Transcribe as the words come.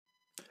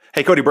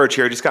Hey, Cody Birch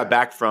here. I just got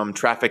back from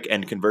Traffic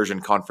and Conversion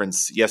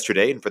Conference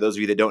yesterday. And for those of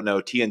you that don't know,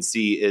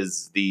 TNC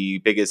is the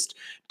biggest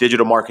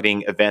digital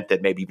marketing event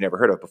that maybe you've never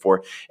heard of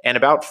before. And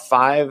about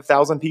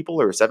 5,000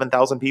 people or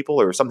 7,000 people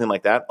or something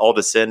like that all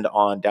descend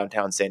on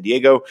downtown San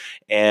Diego.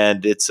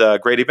 And it's a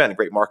great event, a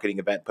great marketing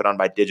event put on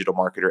by Digital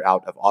Marketer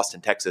out of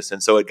Austin, Texas.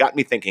 And so it got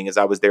me thinking as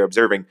I was there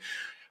observing,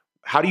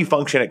 how do you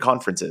function at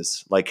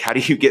conferences? Like, how do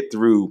you get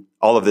through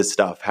all of this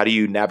stuff? How do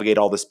you navigate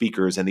all the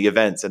speakers and the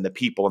events and the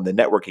people and the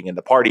networking and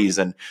the parties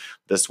and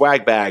the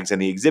swag bags and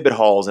the exhibit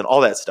halls and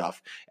all that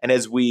stuff? And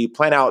as we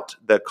plan out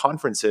the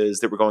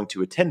conferences that we're going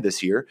to attend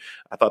this year,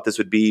 I thought this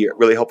would be a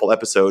really helpful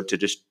episode to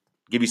just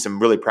give you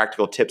some really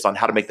practical tips on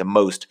how to make the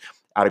most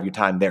out of your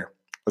time there.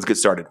 Let's get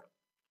started.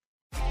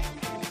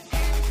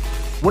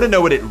 Want to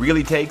know what it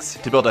really takes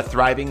to build a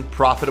thriving,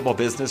 profitable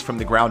business from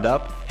the ground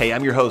up? Hey,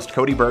 I'm your host,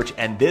 Cody Birch,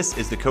 and this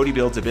is the Cody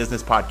Builds a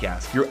Business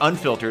podcast, your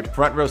unfiltered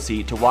front row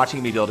seat to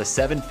watching me build a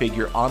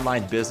 7-figure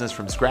online business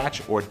from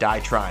scratch or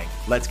die trying.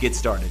 Let's get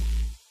started.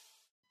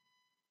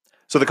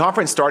 So the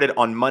conference started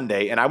on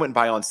Monday, and I went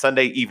by on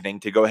Sunday evening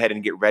to go ahead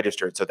and get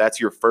registered. So that's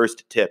your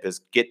first tip,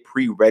 is get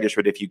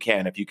pre-registered if you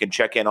can. If you can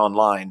check in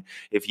online,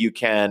 if you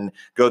can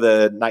go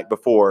the night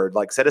before,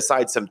 like set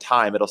aside some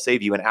time. It'll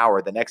save you an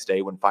hour the next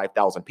day when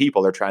 5,000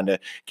 people are trying to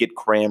get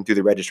crammed through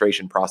the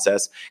registration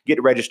process. Get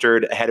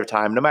registered ahead of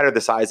time, no matter the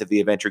size of the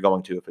event you're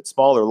going to. If it's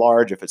small or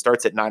large, if it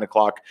starts at 9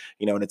 o'clock,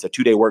 and it's a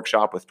 2-day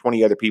workshop with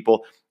 20 other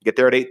people, get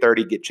there at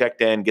 8:30, get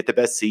checked in, get the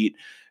best seat,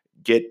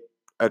 get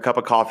a cup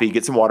of coffee,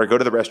 get some water, go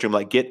to the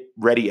restroom, get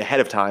ready ahead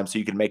of time so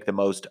you can make the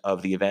most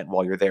of the event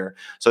while you're there.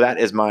 So that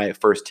is my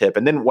first tip.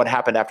 And then what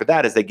happened after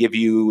that is they give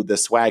you the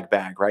swag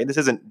bag, right? This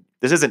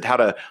isn't how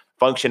to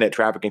function at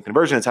Traffic and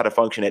Conversion. It's how to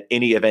function at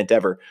any event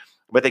ever.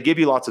 But they give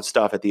you lots of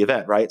stuff at the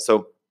event, right?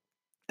 So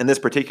in this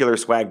particular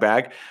swag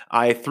bag,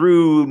 I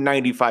threw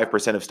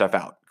 95% of stuff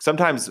out.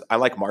 Sometimes I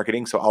like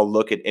marketing, so I'll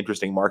look at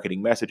interesting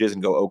marketing messages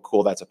and go, oh,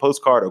 cool, that's a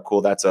postcard. Oh,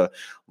 cool, that's a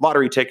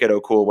lottery ticket. Oh,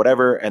 cool,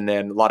 whatever. And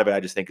then a lot of it I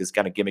just think is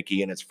kind of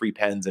gimmicky, and it's free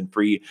pens and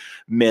free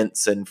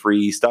mints and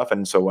free stuff.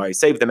 And so I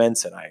save the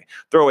mints and I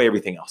throw away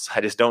everything else.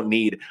 I just don't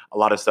need a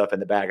lot of stuff in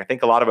the bag. I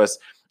think a lot of us,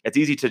 it's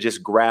easy to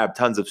just grab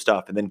tons of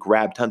stuff and then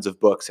grab tons of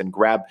books and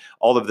grab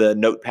all of the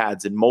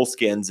notepads and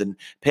moleskins and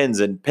pens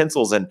and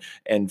pencils and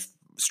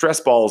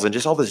stress balls and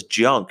just all this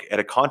junk at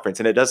a conference.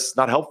 And it's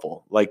not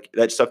helpful. Like,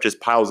 that stuff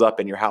just piles up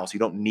in your house. You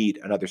don't need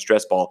another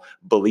stress ball.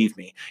 Believe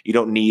me. You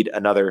don't need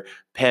another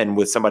pen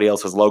with somebody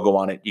else's logo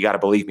on it. You got to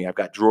believe me. I've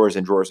got drawers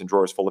and drawers and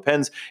drawers full of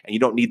pens, and you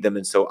don't need them.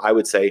 And so I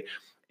would say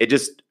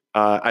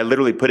I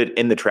literally put it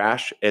in the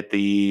trash at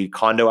the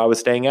condo I was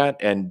staying at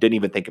and didn't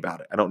even think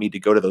about it. I don't need to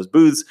go to those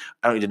booths.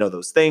 I don't need to know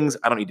those things.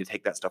 I don't need to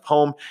take that stuff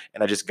home.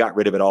 And I just got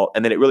rid of it all.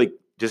 And then it really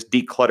just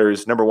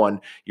declutters, number one,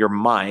 your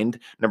mind.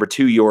 Number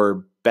two,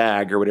 your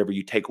bag or whatever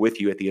you take with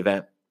you at the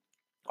event.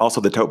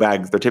 Also, the tote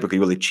bags, they're typically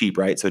really cheap,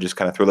 right? So just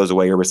kind of throw those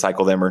away or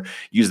recycle them or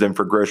use them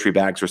for grocery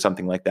bags or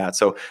something like that.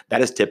 So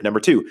that is tip number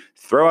 2.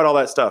 Throw out all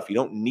that stuff. You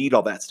don't need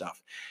all that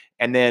stuff.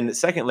 And then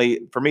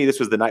secondly, for me, this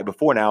was the night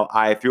before now,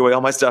 I threw away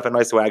all my stuff in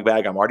my swag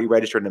bag. I'm already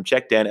registered and I'm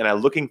checked in, and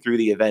I'm looking through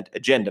the event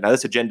agenda. Now,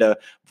 this agenda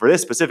for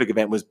this specific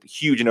event was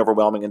huge and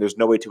overwhelming, and there's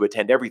no way to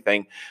attend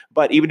everything.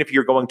 But even if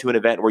you're going to an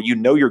event where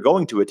you're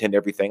going to attend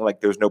everything, like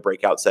there's no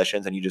breakout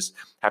sessions and you just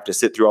have to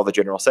sit through all the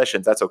general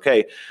sessions, that's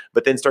okay.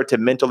 But then start to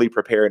mentally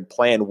prepare and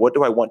plan, what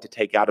do I want to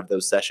take out of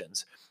those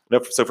sessions?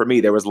 So for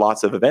me, there was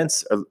lots of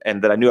events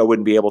and that I knew I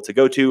wouldn't be able to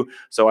go to.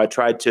 So I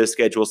tried to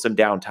schedule some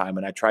downtime,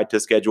 and I tried to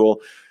schedule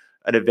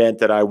an event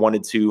that I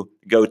wanted to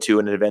go to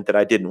and an event that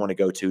I didn't want to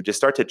go to. Just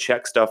start to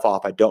check stuff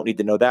off. I don't need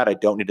to know that. I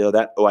don't need to know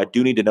that. Oh, I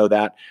do need to know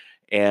that.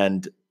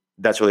 And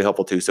that's really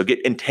helpful too. So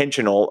get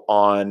intentional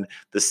on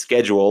the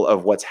schedule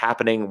of what's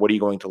happening. What are you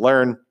going to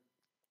learn?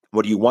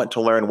 What do you want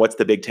to learn? What's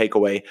the big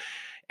takeaway?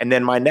 And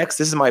then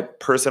this is my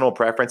personal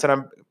preference, and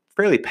I'm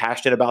fairly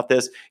passionate about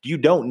this. You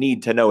don't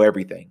need to know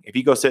everything. If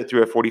you go sit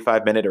through a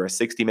 45-minute or a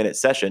 60-minute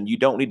session, you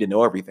don't need to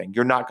know everything.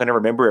 You're not going to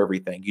remember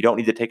everything. You don't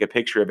need to take a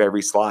picture of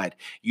every slide.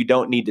 You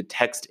don't need to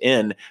text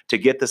in to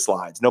get the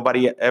slides.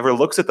 Nobody ever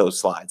looks at those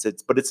slides.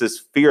 But it's this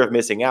fear of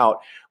missing out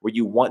where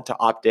you want to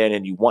opt in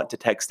and you want to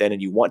text in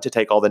and you want to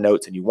take all the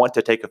notes and you want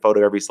to take a photo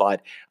of every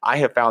slide. I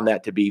have found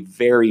that to be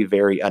very,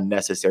 very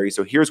unnecessary.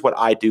 So here's what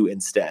I do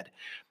instead.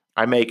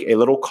 I make a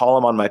little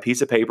column on my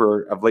piece of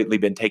paper. I've lately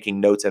been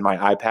taking notes in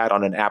my iPad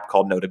on an app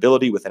called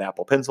Notability with an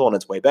Apple Pencil, and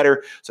it's way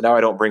better. So now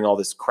I don't bring all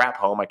this crap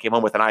home. I came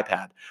home with an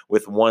iPad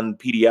with one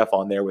PDF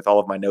on there with all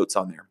of my notes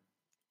on there.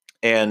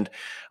 And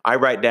I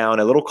write down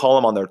a little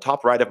column on the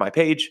top right of my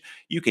page.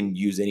 You can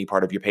use any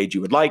part of your page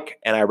you would like.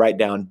 And I write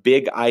down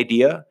big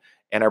idea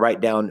and I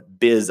write down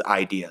biz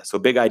idea. So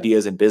big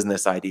ideas and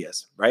business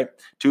ideas, right?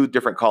 2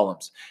 different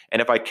columns.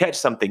 And if I catch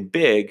something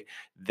big,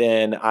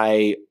 then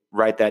I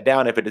write that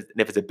down. If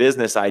it's a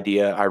business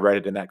idea, I write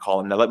it in that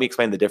column. Now, let me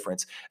explain the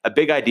difference. A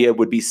big idea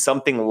would be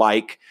something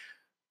like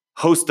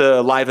host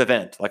a live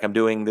event like I'm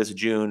doing this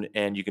June,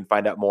 and you can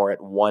find out more at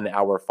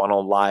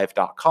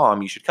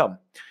onehourfunnellive.com. You should come.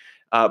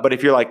 But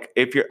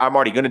if I'm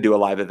already going to do a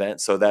live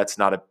event, so that's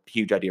not a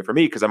huge idea for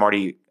me because I'm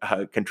already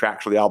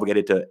contractually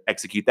obligated to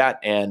execute that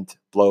and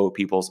blow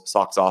people's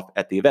socks off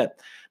at the event.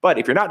 But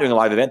if you're not doing a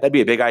live event, that'd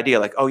be a big idea.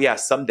 Like, oh yeah,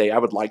 someday I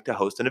would like to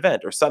host an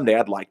event, or someday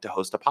I'd like to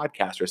host a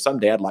podcast, or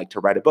someday I'd like to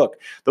write a book.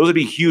 Those would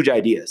be huge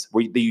ideas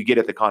that you get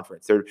at the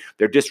conference.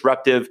 They're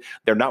disruptive.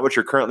 They're not what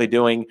you're currently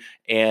doing,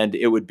 and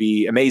it would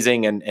be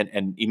amazing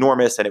and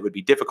enormous, and it would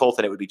be difficult,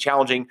 and it would be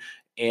challenging,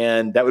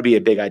 and that would be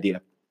a big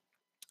idea.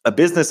 A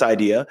business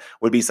idea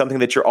would be something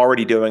that you're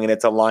already doing and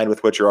it's aligned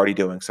with what you're already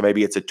doing. So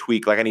maybe it's a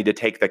tweak, like I need to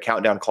take the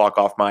countdown clock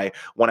off my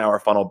 1 hour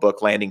funnel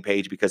book landing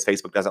page because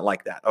Facebook doesn't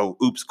like that. Oh,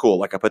 oops, cool.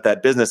 Like I put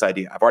that business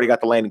idea. I've already got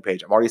the landing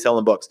page. I'm already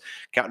selling books.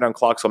 Countdown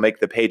clocks will make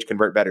the page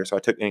convert better. So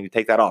I need to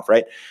take that off,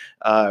 right?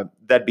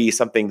 That'd be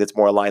something that's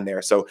more aligned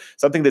there. So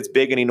something that's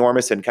big and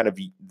enormous and kind of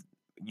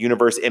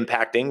universe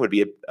impacting would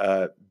be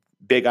a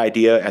big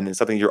idea. And then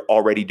something you're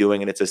already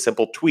doing and it's a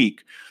simple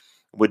tweak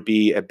would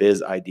be a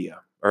biz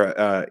idea.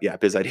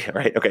 Biz idea,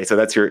 right? Okay, so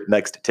that's your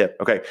next tip.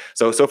 Okay,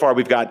 so far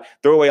we've got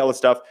throw away all the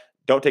stuff,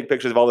 don't take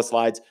pictures of all the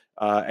slides,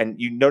 and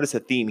you notice a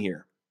theme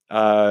here.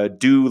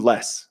 Do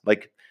less,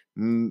 like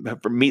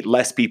meet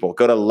less people,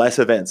 go to less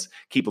events,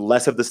 keep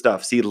less of the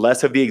stuff, see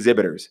less of the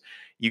exhibitors.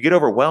 You get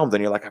overwhelmed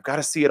and you're like, I've got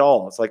to see it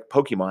all. It's like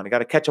Pokemon, I got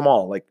to catch them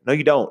all. Like, no,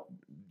 you don't.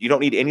 You don't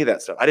need any of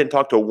that stuff. I didn't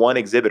talk to one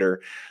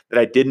exhibitor that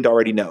I didn't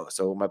already know.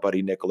 So my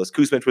buddy Nicholas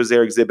Kusmich was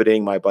there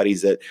exhibiting. My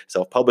buddies at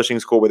Self-Publishing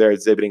School were there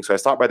exhibiting. So I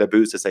stopped by the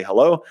booths to say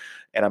hello,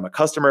 and I'm a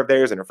customer of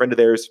theirs and a friend of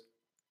theirs.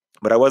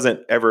 But I wasn't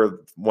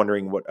ever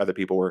wondering what other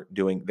people were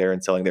doing there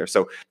and selling there.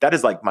 So that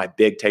is like my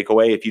big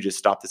takeaway. If you just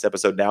stop this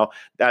episode now,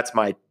 that's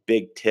my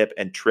big tip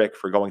and trick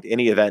for going to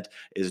any event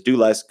is do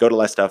less, go to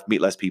less stuff,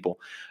 meet less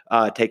people,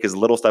 take as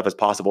little stuff as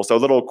possible. So a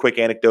little quick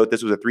anecdote.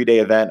 This was a 3-day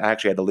event. I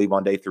actually had to leave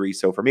on day 3.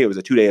 So for me, it was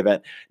a 2-day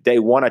event. Day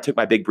 1, I took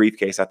my big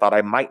briefcase. I thought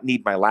I might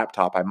need my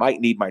laptop. I might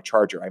need my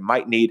charger. I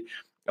might need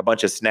a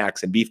bunch of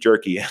snacks and beef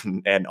jerky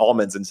and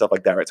almonds and stuff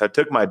like that, right? So I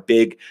took my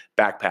big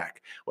backpack.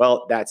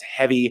 Well, that's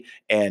heavy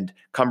and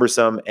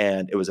cumbersome,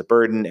 and it was a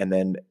burden. And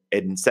then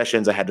in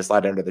sessions, I had to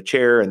slide under the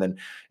chair, and then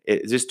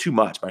it's just too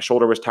much. My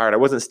shoulder was tired. I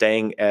wasn't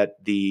staying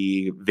at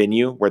the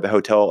venue where the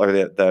hotel, or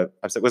I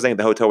was staying at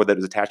the hotel that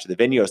was attached to the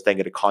venue. I was staying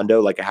at a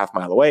condo like a half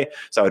mile away.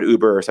 So I would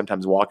Uber or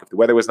sometimes walk if the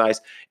weather was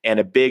nice. And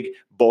a big,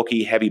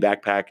 bulky, heavy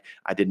backpack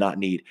I did not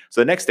need. So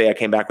the next day I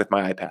came back with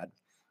my iPad.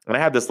 And I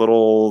had this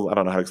little, I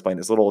don't know how to explain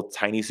this, little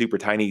tiny, super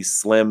tiny,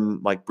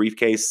 slim, like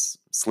briefcase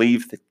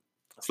sleeve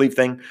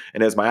thing.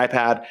 And it was my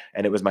iPad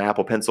and it was my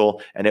Apple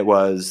Pencil. And it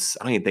was,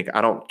 I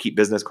don't keep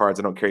business cards.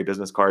 I don't carry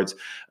business cards.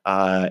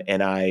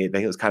 And I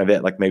think it was kind of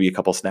it, like maybe a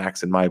couple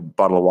snacks and my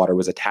bottle of water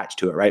was attached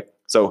to it, right?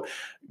 So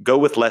go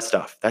with less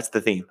stuff. That's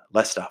the theme,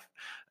 less stuff.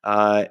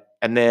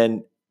 And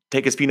then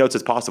take as few notes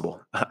as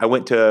possible. I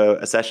went to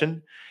a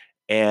session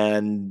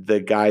and the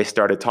guy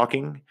started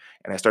talking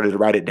and I started to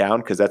write it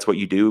down because that's what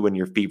you do when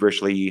you're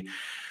feverishly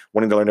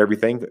wanting to learn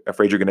everything,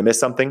 afraid you're going to miss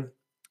something.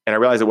 And I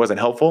realized it wasn't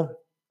helpful.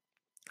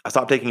 I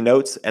stopped taking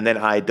notes and then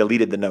I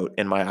deleted the note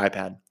in my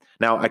iPad.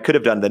 Now, I could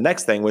have done the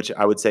next thing, which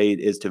I would say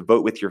is to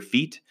vote with your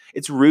feet.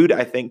 It's rude,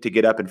 I think, to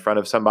get up in front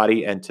of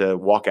somebody and to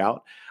walk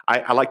out.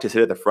 I like to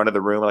sit at the front of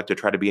the room. I like to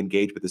try to be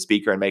engaged with the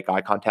speaker and make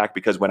eye contact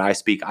because when I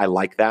speak, I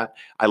like that.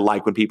 I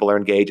like when people are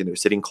engaged and they're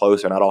sitting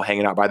close. They're not all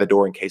hanging out by the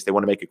door in case they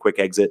want to make a quick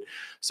exit.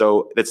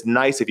 So it's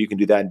nice if you can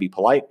do that and be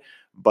polite,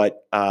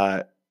 but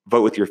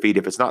vote with your feet.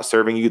 If it's not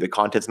serving you, the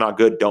content's not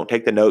good, don't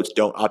take the notes,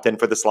 don't opt in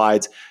for the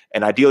slides.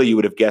 And ideally, you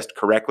would have guessed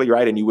correctly,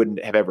 right? And you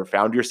wouldn't have ever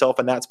found yourself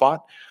in that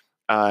spot.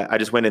 I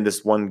just went in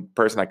this one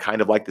person. I kind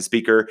of liked the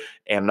speaker,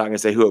 and I'm not going to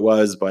say who it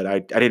was, but I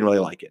didn't really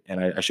like it,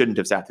 and I shouldn't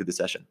have sat through the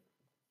session.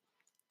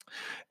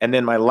 And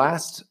then my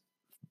last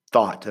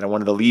thought that I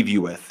wanted to leave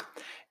you with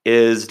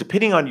is,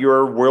 depending on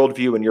your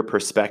worldview and your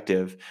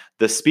perspective,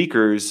 the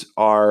speakers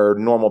are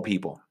normal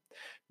people.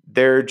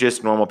 They're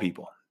just normal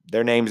people.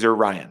 Their names are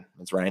Ryan.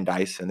 It's Ryan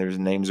Deiss, and their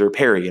names are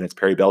Perry, and it's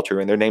Perry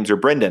Belcher, and their names are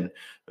Brendan.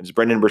 It's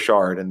Brendan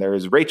Burchard, and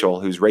there's Rachel,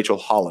 who's Rachel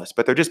Hollis,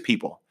 but they're just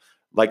people.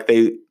 Like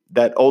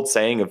that old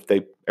saying of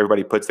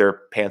everybody puts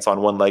their pants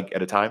on one leg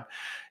at a time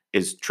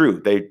is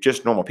true. They're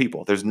just normal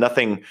people. There's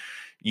nothing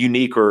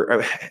unique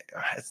or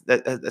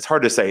it's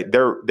hard to say.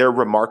 They're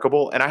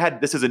remarkable.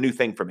 And this is a new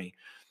thing for me.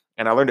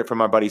 And I learned it from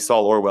my buddy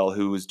Saul Orwell,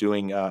 who was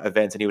doing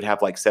events, and he would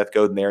have like Seth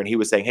Godin there. And he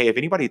was saying, hey, if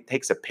anybody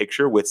takes a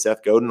picture with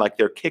Seth Godin, like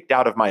they're kicked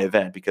out of my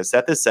event because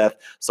Seth is Seth,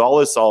 Saul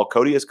is Saul,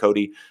 Cody is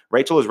Cody,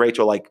 Rachel is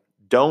Rachel. Like,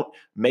 don't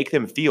make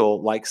them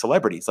feel like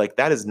celebrities. Like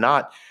they're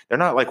not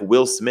like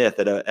Will Smith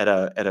at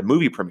a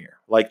movie premiere.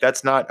 Like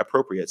that's not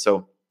appropriate.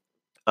 So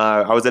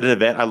I was at an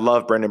event. I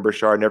love Brendan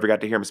Burchard. Never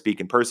got to hear him speak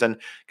in person.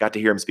 Got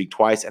to hear him speak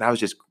twice. And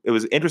it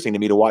was interesting to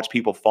me to watch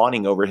people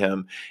fawning over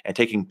him and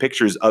taking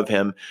pictures of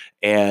him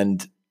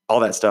and all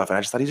that stuff. And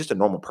I just thought he's just a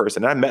normal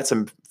person. And I met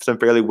some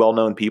fairly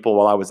well-known people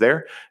while I was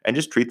there and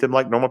just treat them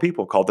like normal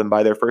people, called them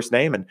by their first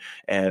name.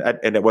 And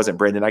it wasn't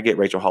Brendan. I get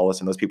Rachel Hollis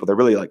and those people. They're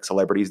really like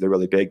celebrities. They're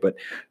really big. But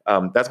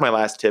that's my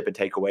last tip and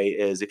takeaway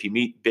is if you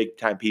meet big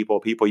time people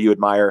you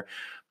admire,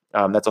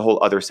 That's a whole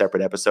other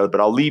separate episode,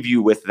 but I'll leave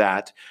you with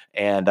that.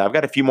 And I've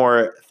got a few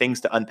more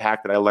things to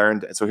unpack that I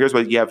learned. So here's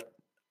what you have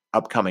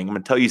upcoming. I'm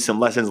going to tell you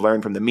some lessons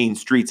learned from the mean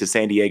streets of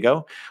San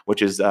Diego,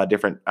 which is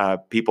different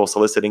people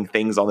soliciting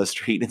things on the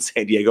street in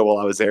San Diego while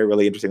I was there.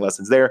 Really interesting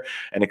lessons there,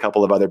 and a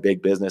couple of other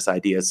big business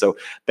ideas. So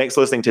thanks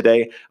for listening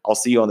today. I'll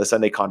see you on the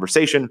Sunday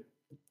Conversation.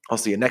 I'll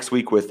see you next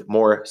week with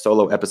more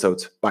solo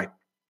episodes. Bye.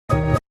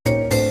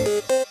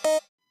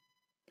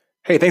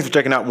 Hey, thanks for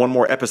checking out one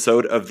more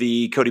episode of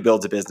the Cody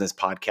Builds a Business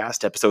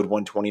podcast, episode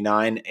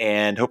 129,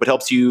 and hope it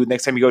helps you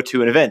next time you go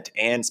to an event.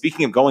 And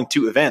speaking of going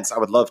to events, I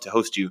would love to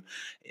host you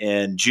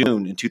in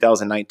June in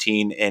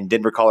 2019 in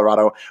Denver,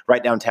 Colorado,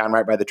 right downtown,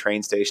 right by the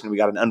train station. We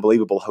got an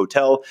unbelievable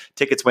hotel.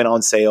 Tickets went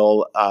on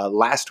sale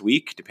last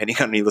week, depending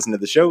on when you listen to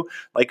the show,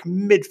 like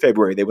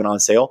mid-February they went on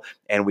sale,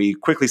 and we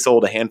quickly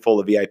sold a handful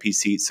of VIP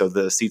seats, so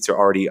the seats are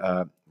already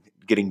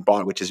getting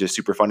bought, which is just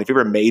super fun. If you've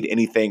ever made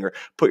anything or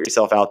put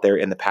yourself out there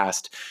in the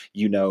past,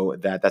 you know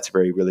that that's a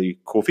very, really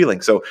cool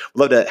feeling. So we'd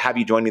love to have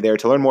you join me there.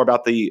 To learn more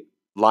about the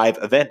live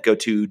event, go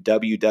to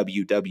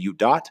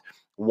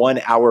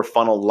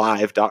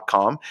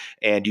www.onehourfunnellive.com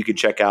and you can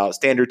check out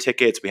standard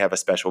tickets. We have a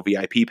special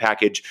VIP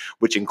package,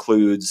 which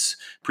includes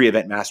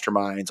pre-event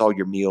masterminds, all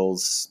your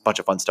meals, a bunch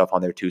of fun stuff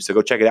on there too. So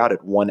go check it out at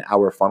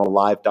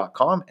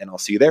onehourfunnellive.com and I'll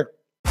see you there.